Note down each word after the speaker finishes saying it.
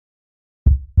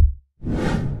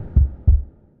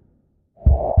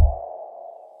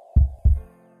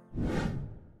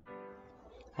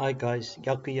Hi guys,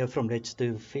 Jaco here from Let's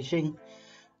Do Fishing.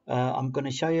 I'm going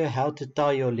to show you how to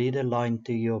tie your leader line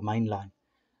to your main line.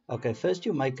 Okay, first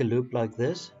you make a loop like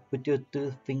this. Put your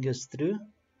two fingers through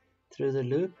the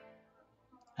loop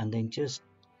and then just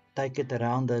take it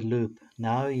around the loop.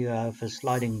 Now you have a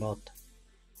sliding knot.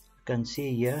 You can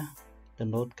see here the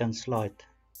knot can slide.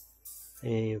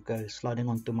 There you go, sliding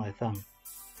onto my thumb.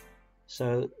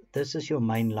 So this is your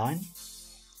main line.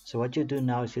 So what you do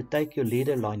now is you take your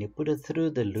leader line, you put it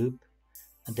through the loop,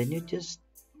 and then you just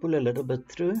pull a little bit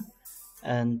through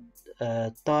and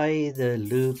tie the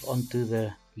loop onto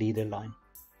the leader line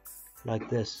like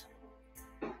this.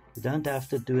 You don't have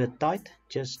to do it tight,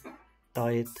 just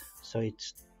tie it so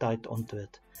it's tight onto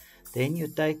it. Then you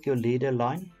take your leader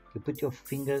line, you put your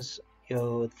fingers,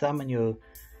 your thumb and your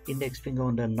index finger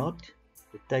on the knot,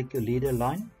 you take your leader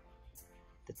line,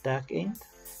 the tack end.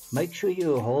 Make sure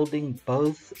you're holding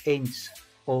both ends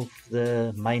of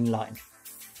the main line.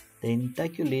 Then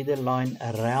take your leader line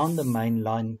around the main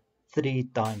line 3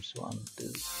 times. 1, 2,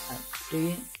 and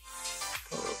 3.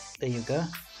 Oh, there you go.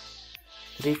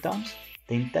 3 times.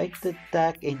 Then take the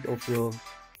tack end of your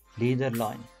leader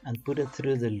line and put it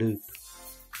through the loop.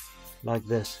 Like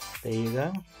this. There you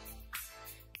go.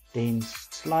 Then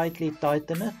slightly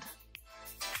tighten it.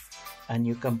 And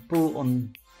you can pull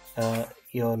on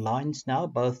your lines now,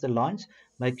 both the lines.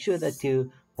 Make sure that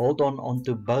you hold on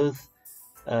onto both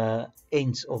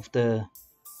ends of the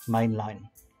main line.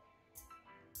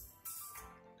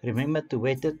 Remember to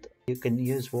wet it. You can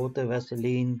use water,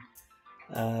 Vaseline,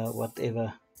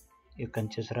 whatever. You can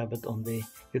just rub it on there.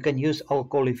 You can use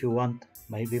alcohol if you want,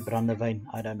 maybe brandewijn,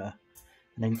 I don't know.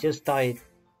 And then just tie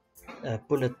it,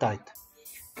 pull it tight.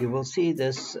 You will see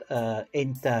this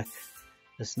end tack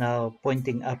is now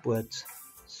pointing upwards,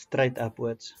 straight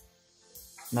upwards.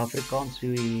 In Afrikaans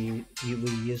we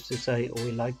used to say, or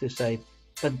we like to say,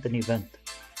 punt in die wind.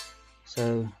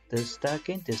 So this tack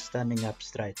end is standing up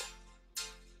straight.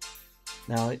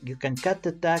 Now you can cut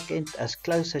the tack end as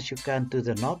close as you can to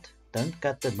the knot. Don't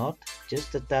cut the knot,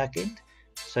 just the tack end,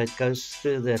 so it goes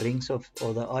through the rings of,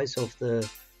 or the eyes of the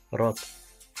rod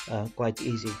quite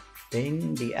easy.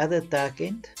 Then the other tack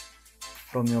end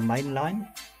from your main line,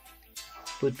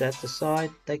 put that aside,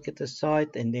 take it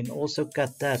aside, and then also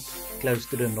cut that close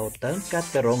to the knot. Don't cut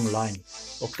the wrong line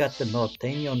or cut the knot,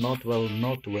 then your knot will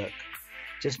not work.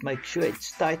 Just make sure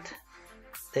it's tight.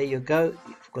 There you go,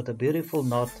 you've got a beautiful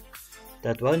knot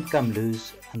that won't come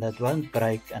loose and that won't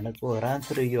break, and it will run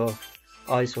through your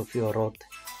eyes of your rod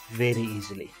very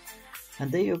easily.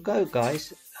 And there you go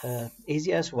guys,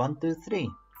 easy as 1, 2, 3.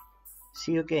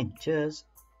 See you again, cheers.